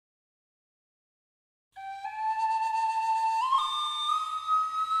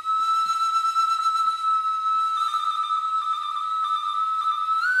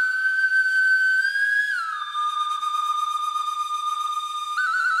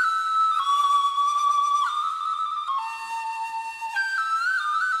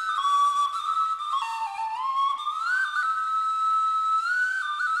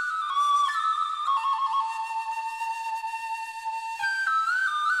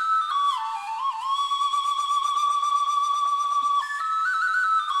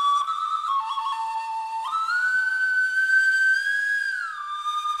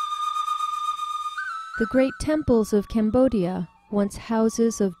The great temples of Cambodia, once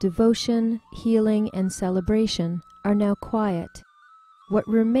houses of devotion, healing, and celebration, are now quiet. What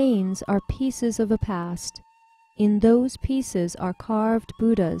remains are pieces of a past. In those pieces are carved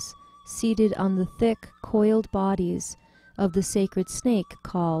Buddhas, seated on the thick, coiled bodies of the sacred snake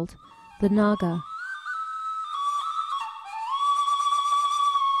called the Naga.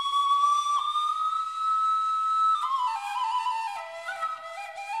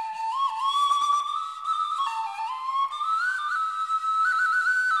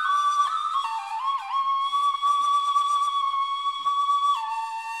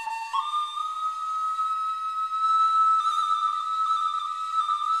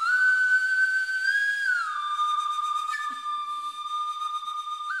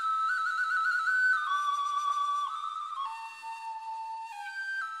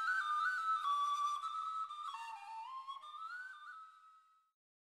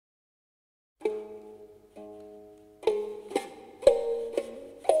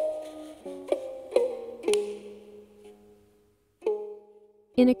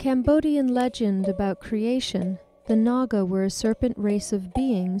 In a Cambodian legend about creation, the Naga were a serpent race of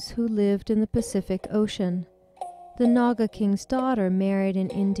beings who lived in the Pacific Ocean. The Naga king's daughter married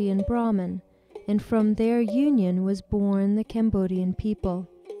an Indian Brahmin, and from their union was born the Cambodian people.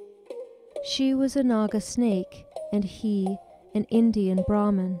 She was a Naga snake, and he an Indian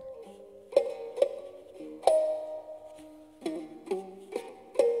Brahmin.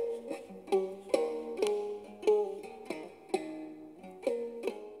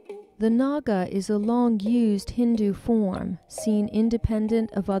 The Naga is a long-used Hindu form, seen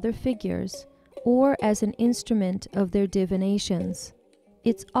independent of other figures, or as an instrument of their divinations.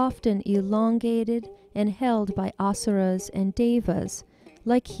 It's often elongated and held by asuras and devas,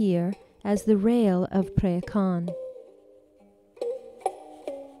 like here as the rail of Preah Khan.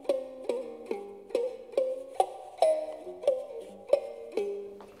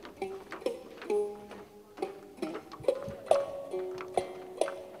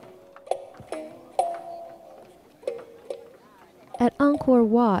 At Angkor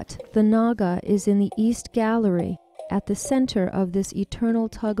Wat, the Naga is in the East Gallery, at the center of this eternal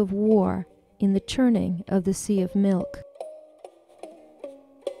tug-of-war in the churning of the Sea of Milk.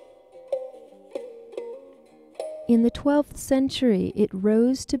 In the 12th century, it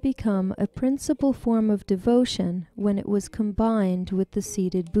rose to become a principal form of devotion when it was combined with the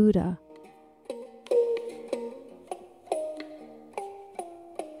seated Buddha.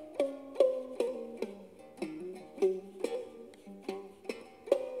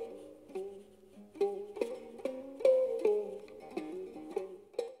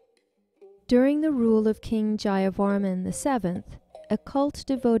 During the rule of King Jayavarman VII, a cult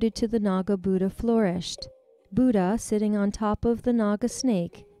devoted to the Naga Buddha flourished. Buddha, sitting on top of the Naga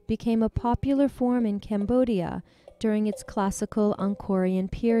snake, became a popular form in Cambodia during its classical Angkorian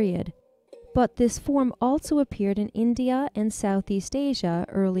period. But this form also appeared in India and Southeast Asia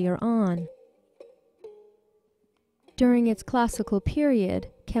earlier on. During its classical period,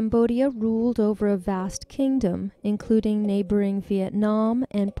 Cambodia ruled over a vast kingdom, including neighboring Vietnam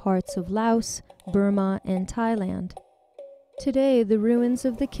and parts of Laos, Burma, and Thailand. Today, the ruins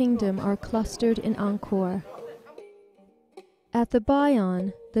of the kingdom are clustered in Angkor. At the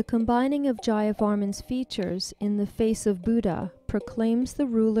Bayon, the combining of Jayavarman's features in the face of Buddha proclaims the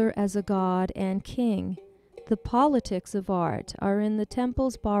ruler as a god and king. The politics of art are in the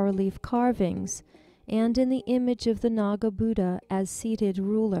temple's bas-relief carvings, and in the image of the Naga Buddha as seated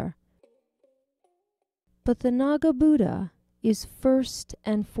ruler. But the Naga Buddha is first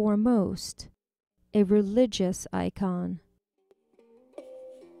and foremost a religious icon.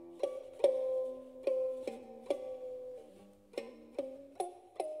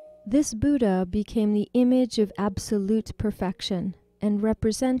 This Buddha became the image of absolute perfection and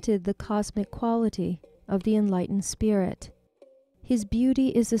represented the cosmic quality of the enlightened spirit. His beauty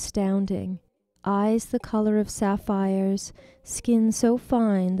is astounding. Eyes the color of sapphires, skin so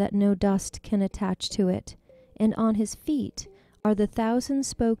fine that no dust can attach to it, and on his feet are the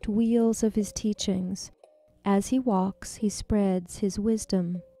thousand-spoked wheels of his teachings. As he walks, he spreads his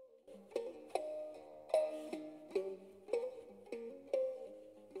wisdom.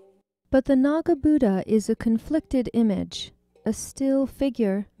 But the Naga Buddha is a conflicted image, a still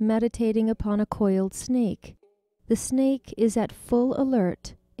figure meditating upon a coiled snake. The snake is at full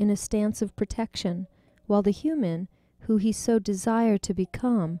alert, in a stance of protection, while the human, who he so desired to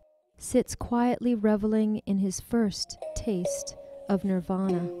become, sits quietly reveling in his first taste of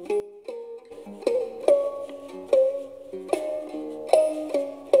nirvana.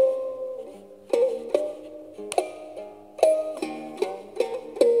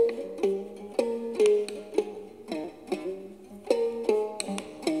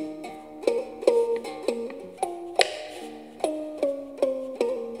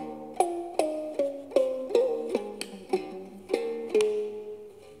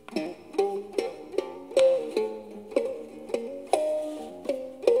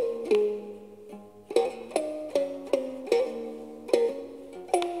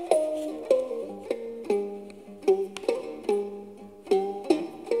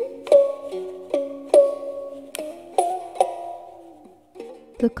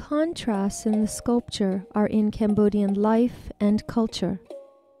 The contrasts in the sculpture are in Cambodian life and culture,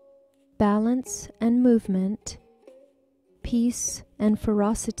 balance and movement, peace and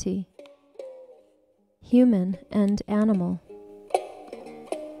ferocity, human and animal.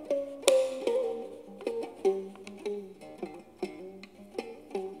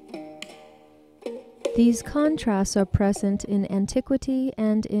 These contrasts are present in antiquity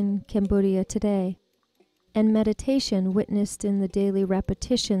and in Cambodia today, and meditation witnessed in the daily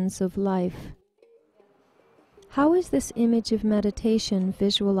repetitions of life. How is this image of meditation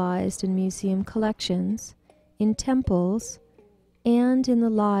visualized in museum collections, in temples, and in the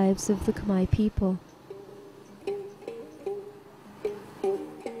lives of the Khmer people?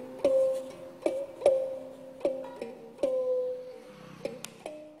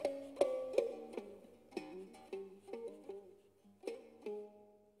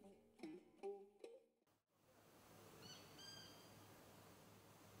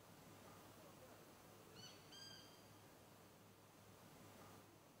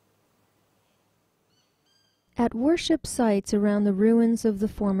 At worship sites around the ruins of the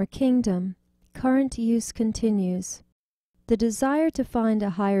former kingdom, current use continues. The desire to find a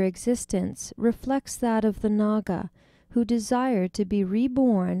higher existence reflects that of the Naga, who desired to be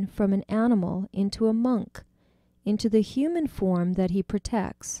reborn from an animal into a monk, into the human form that he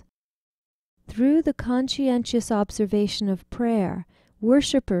protects. Through the conscientious observation of prayer,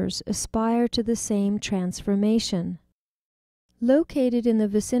 worshippers aspire to the same transformation. Located in the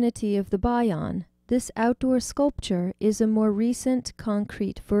vicinity of the Bayon, this outdoor sculpture is a more recent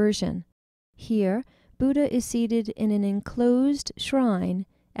concrete version. Here, Buddha is seated in an enclosed shrine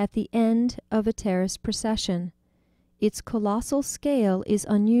at the end of a terrace procession. Its colossal scale is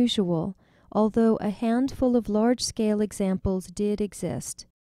unusual, although a handful of large-scale examples did exist.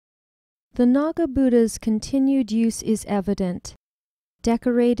 The Naga Buddha's continued use is evident,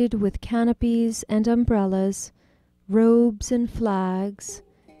 decorated with canopies and umbrellas, robes and flags,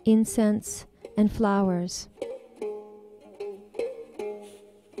 incense, and flowers.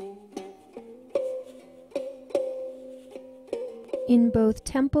 In both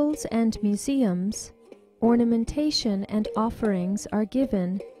temples and museums, ornamentation and offerings are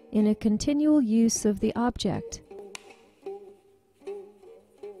given in a continual use of the object.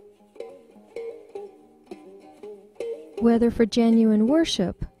 Whether for genuine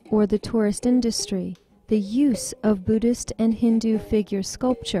worship or the tourist industry, the use of Buddhist and Hindu figure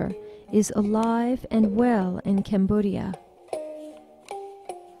sculpture is alive and well in Cambodia.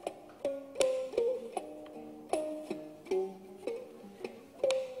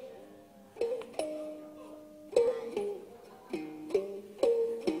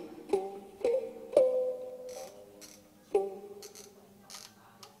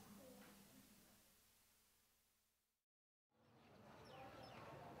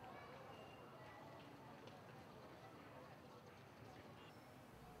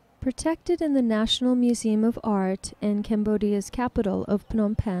 Protected in the National Museum of Art in Cambodia's capital of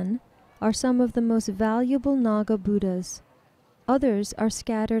Phnom Penh are some of the most valuable Naga Buddhas. Others are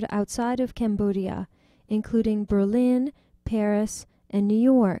scattered outside of Cambodia, including Berlin, Paris, and New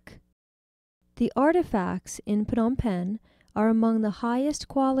York. The artifacts in Phnom Penh are among the highest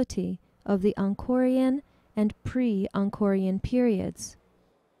quality of the Angkorian and pre-Angkorian periods.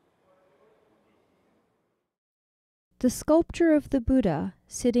 The sculpture of the Buddha,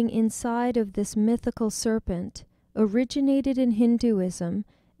 sitting inside of this mythical serpent, originated in Hinduism,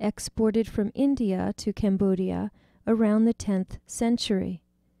 exported from India to Cambodia around the 10th century.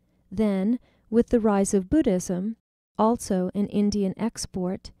 Then, with the rise of Buddhism, also an Indian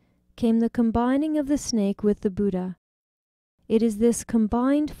export, came the combining of the snake with the Buddha. It is this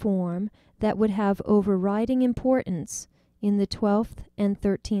combined form that would have overriding importance in the 12th and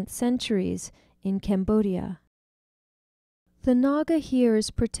 13th centuries in Cambodia. The Naga here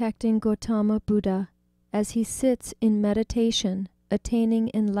is protecting Gautama Buddha as he sits in meditation, attaining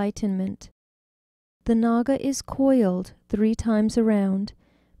enlightenment. The Naga is coiled 3 times around,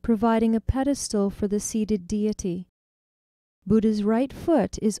 providing a pedestal for the seated deity. Buddha's right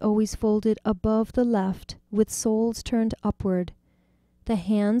foot is always folded above the left, with soles turned upward. The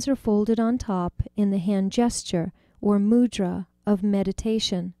hands are folded on top in the hand gesture or mudra of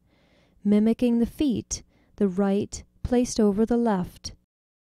meditation, mimicking the feet, the right placed over the left.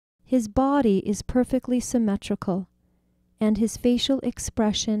 His body is perfectly symmetrical, and his facial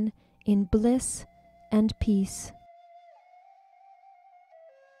expression in bliss and peace.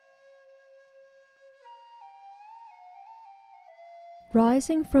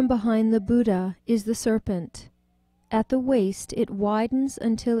 Rising from behind the Buddha is the serpent. At the waist it widens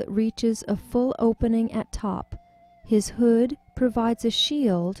until it reaches a full opening at top. His hood provides a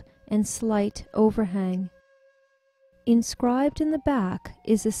shield and slight overhang. Inscribed in the back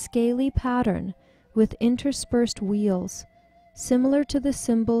is a scaly pattern with interspersed wheels, similar to the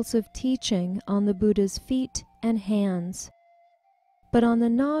symbols of teaching on the Buddha's feet and hands. But on the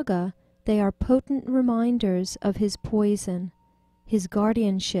Naga, they are potent reminders of his poison, his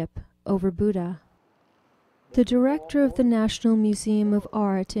guardianship over Buddha. The director of the National Museum of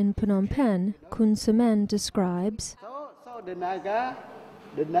Art in Phnom Penh, Kun Samen, describes, So the Naga,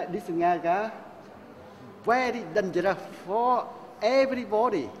 this Naga, very dangerous for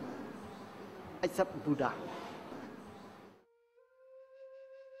everybody except Buddha.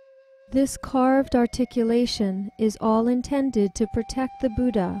 This carved articulation is all intended to protect the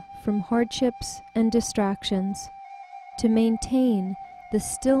Buddha from hardships and distractions, to maintain the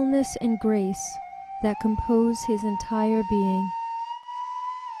stillness and grace that compose his entire being.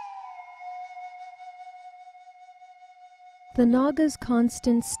 The Naga's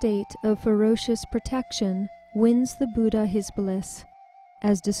constant state of ferocious protection wins the Buddha his bliss,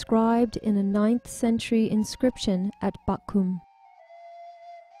 as described in a 9th century inscription at Bakum.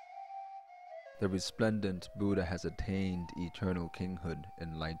 The resplendent Buddha has attained eternal kinghood,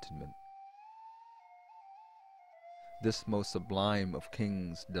 enlightenment. This most sublime of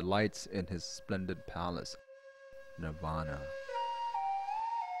kings delights in his splendid palace, Nirvana.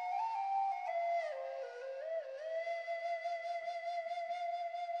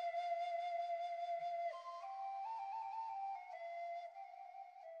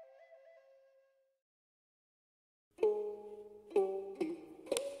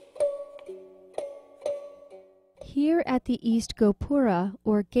 Here at the East Gopura,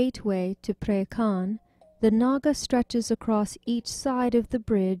 or gateway to Pre Khan, the Naga stretches across each side of the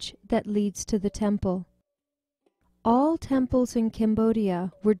bridge that leads to the temple. All temples in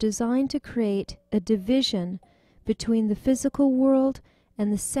Cambodia were designed to create a division between the physical world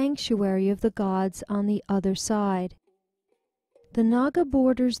and the sanctuary of the gods on the other side. The Naga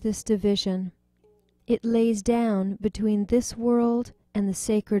borders this division. It lays down between this world and the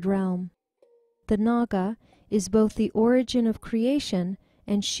sacred realm. The Naga is both the origin of creation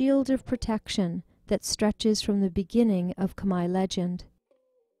and shield of protection that stretches from the beginning of Khmer legend.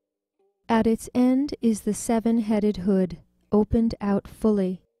 At its end is the 7-headed hood, opened out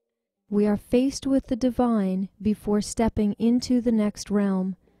fully. We are faced with the divine before stepping into the next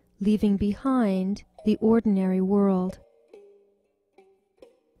realm, leaving behind the ordinary world.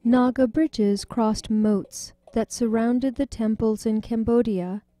 Naga bridges crossed moats that surrounded the temples in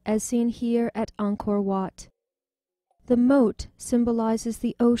Cambodia, as seen here at Angkor Wat. The moat symbolizes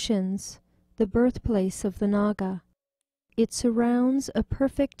the oceans, the birthplace of the Naga. It surrounds a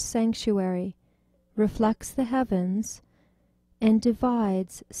perfect sanctuary, reflects the heavens, and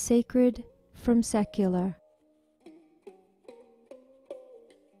divides sacred from secular.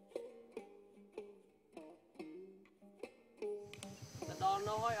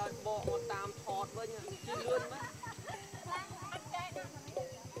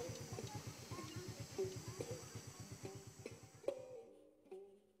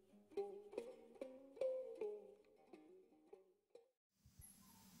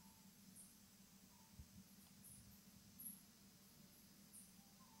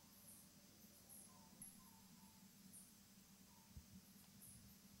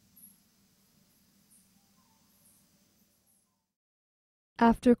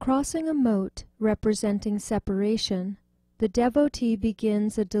 After crossing a moat representing separation, the devotee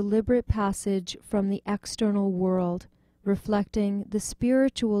begins a deliberate passage from the external world, reflecting the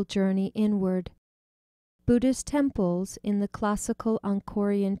spiritual journey inward. Buddhist temples in the classical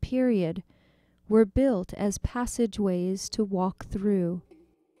Angkorian period were built as passageways to walk through.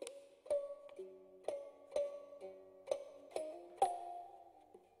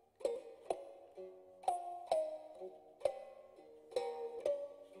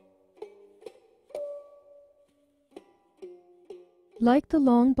 Like the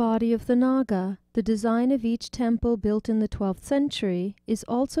long body of the Naga, the design of each temple built in the 12th century is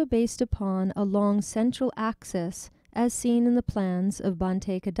also based upon a long central axis, as seen in the plans of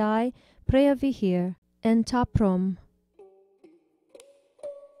Bante Kadai, Preah Vihear, and Taprom.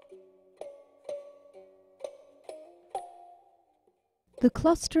 The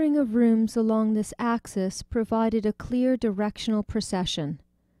clustering of rooms along this axis provided a clear directional procession.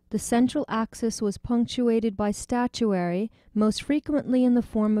 The central axis was punctuated by statuary, most frequently in the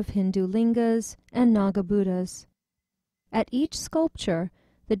form of Hindu lingas and Naga Buddhas. At each sculpture,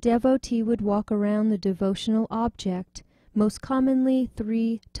 the devotee would walk around the devotional object, most commonly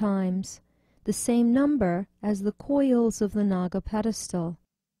 3 times, the same number as the coils of the Naga pedestal.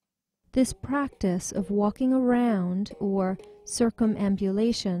 This practice of walking around, or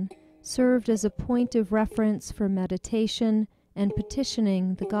circumambulation, served as a point of reference for meditation and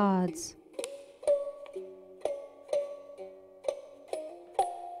petitioning the gods.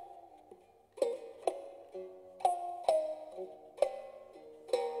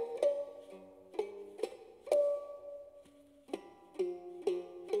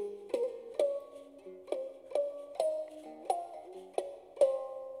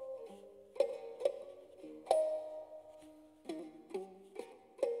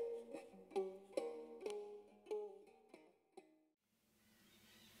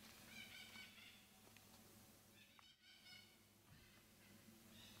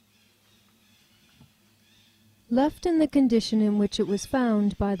 Left in the condition in which it was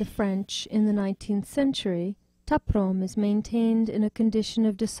found by the French in the 19th century, Taprom is maintained in a condition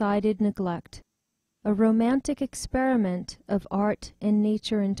of decided neglect. A romantic experiment of art and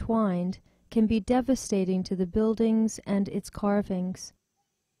nature entwined can be devastating to the buildings and its carvings.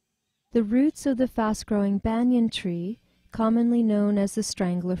 The roots of the fast-growing banyan tree, commonly known as the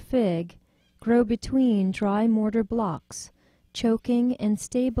strangler fig, grow between dry mortar blocks, choking and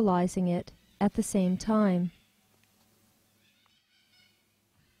stabilizing it at the same time.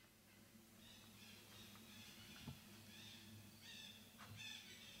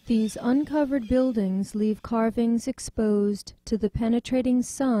 These uncovered buildings leave carvings exposed to the penetrating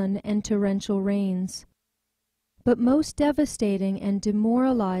sun and torrential rains. But most devastating and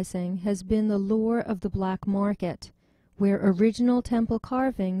demoralizing has been the lure of the black market, where original temple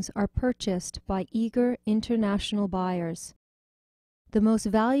carvings are purchased by eager international buyers. The most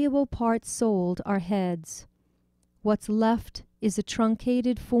valuable parts sold are heads. What's left is a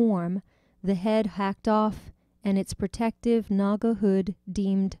truncated form, the head hacked off, and its protective Naga hood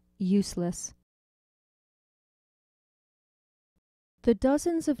deemed useless. The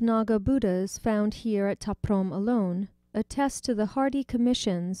dozens of Naga Buddhas found here at Taprom alone attest to the hardy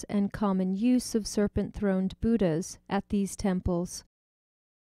commissions and common use of serpent-throned Buddhas at these temples.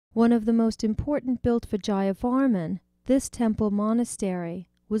 One of the most important built for Jayavarman, this temple monastery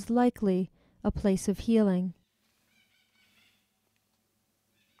was likely a place of healing.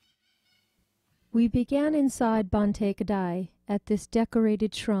 We began inside Bante Kadai at this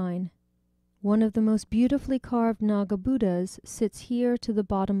decorated shrine. One of the most beautifully carved Naga Buddhas sits here to the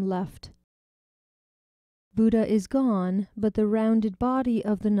bottom left. Buddha is gone, but the rounded body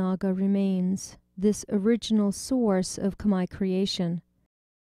of the Naga remains, this original source of Khmer creation.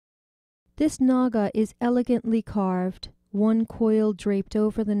 This Naga is elegantly carved, one coil draped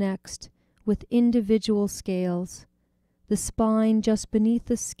over the next, with individual scales. The spine just beneath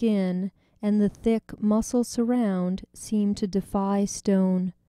the skin and the thick muscle surround seem to defy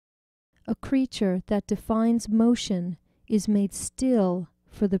stone. A creature that defines motion is made still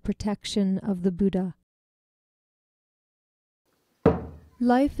for the protection of the Buddha.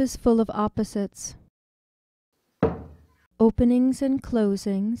 Life is full of opposites, openings and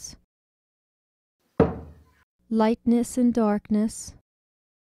closings, lightness and darkness,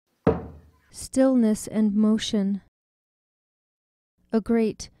 stillness and motion, a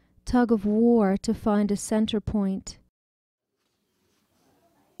great tug of war to find a center point.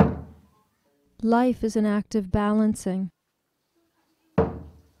 Life is an act of balancing.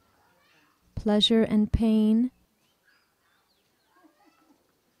 Pleasure and pain,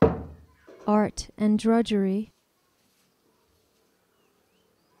 art and drudgery,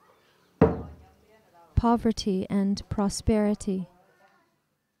 poverty and prosperity.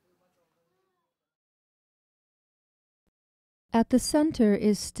 At the center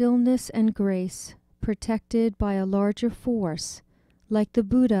is stillness and grace, protected by a larger force, like the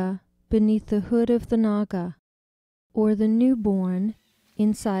Buddha beneath the hood of the Naga, or the newborn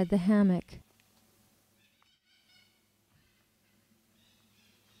inside the hammock.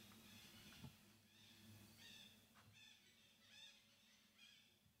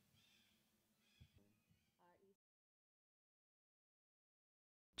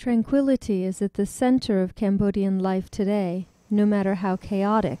 Tranquility is at the center of Cambodian life today, no matter how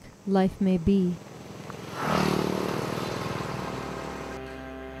chaotic life may be.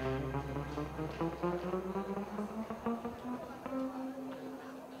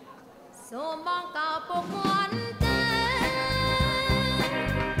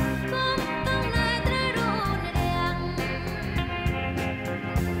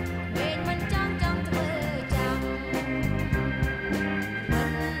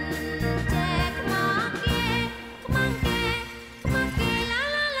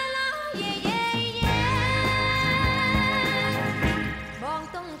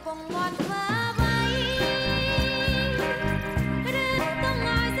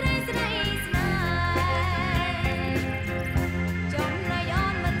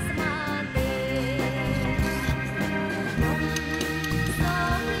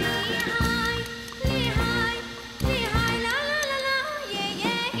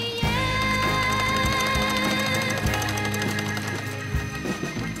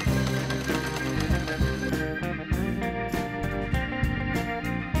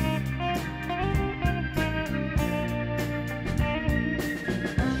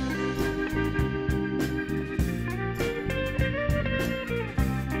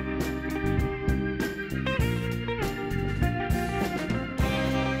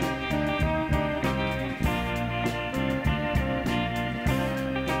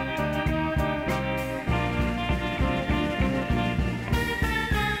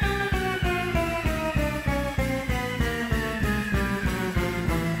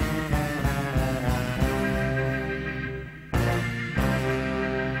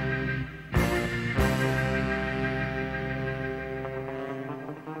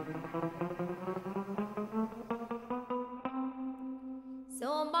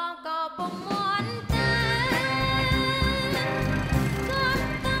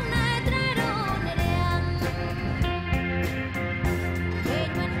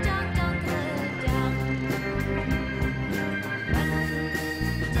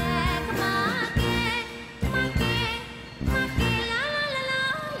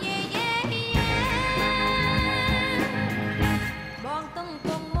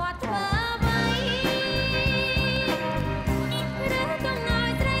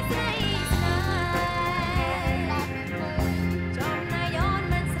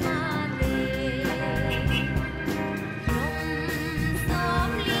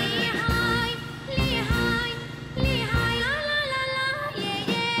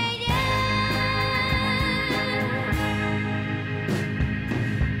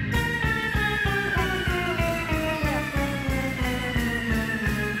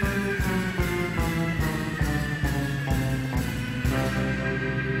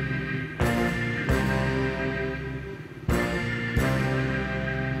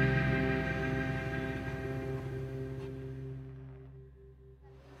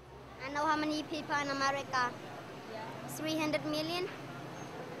 know how many people in America? 300 million.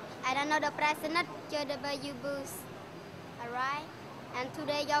 I don't know the president, George W. Bush. Alright. And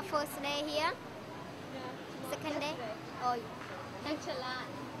today your first day here? Second day? Oh, thanks a lot.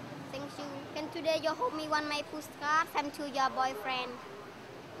 Thank you. Can today you hold me one my postcard? Send to your boyfriend.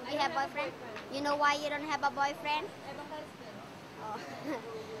 You have boyfriend? You know why you don't have a boyfriend? I have a husband. Oh.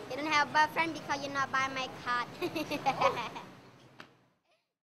 You don't have a boyfriend because you're not buying my card.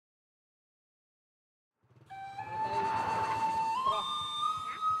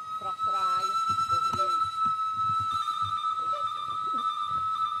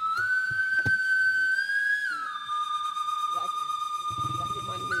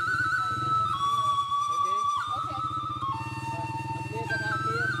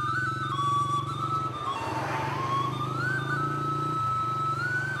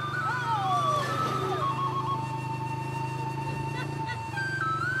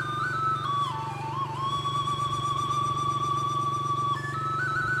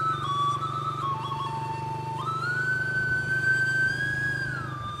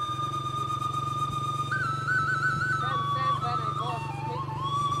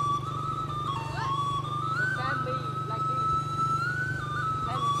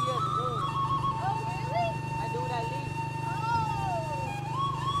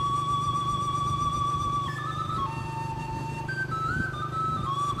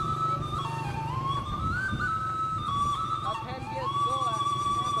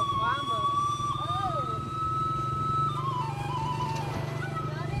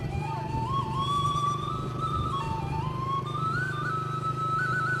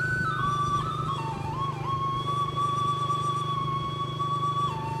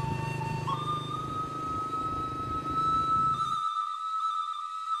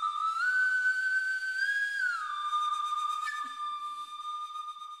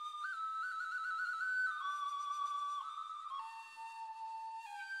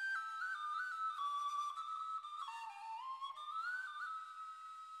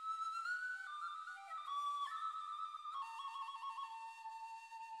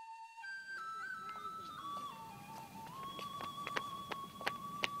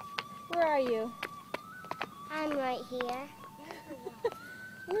 Where are you? I'm right here.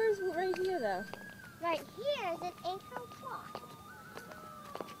 Where's right here though? Right here is an acorn plot.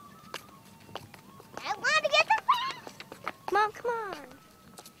 I want to get the fish! Mom, come on.